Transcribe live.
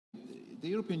the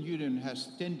European Union has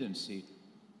a tendency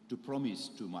to promise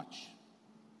too much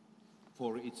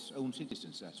for its own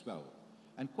citizens as well.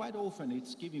 And quite often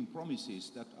it's giving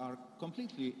promises that are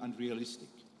completely unrealistic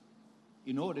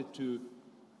in order to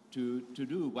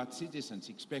do what citizens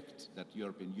expect that the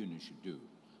European Union should do.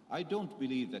 I don't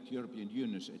believe that the European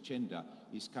Union's agenda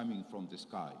is coming from the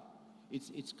sky.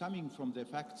 It's coming from the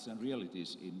facts and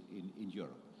realities in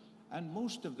Europe. And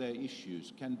most of the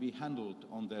issues can be handled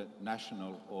on the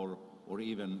national or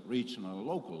even regional or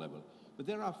local level. But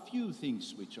there are few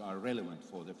things which are relevant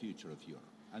for the future of Europe.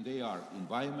 And they are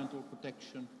environmental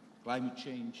protection, climate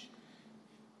change,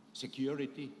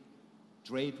 security,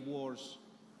 trade wars,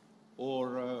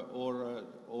 or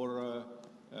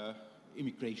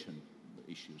immigration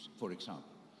issues, for example.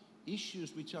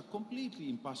 Issues which are completely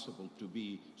impossible to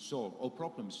be solved, or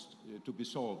problems to be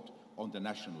solved on the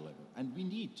national level. And we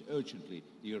need urgently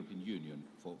the European Union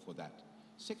for that.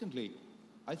 Secondly,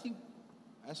 I think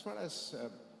as far as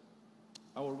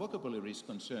our vocabulary is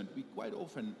concerned,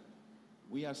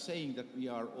 we are saying that we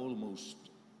are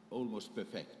almost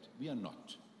perfect. We are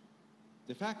not.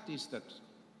 The fact is that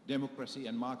democracy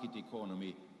and market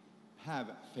economy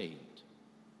have failed,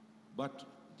 but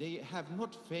they have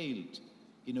not failed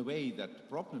in a way that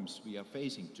problems we are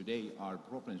facing today are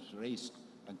problems raised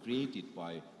and created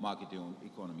by market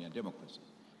economy and democracy.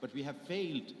 But we have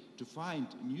failed to find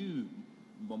new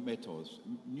methods,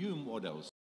 new models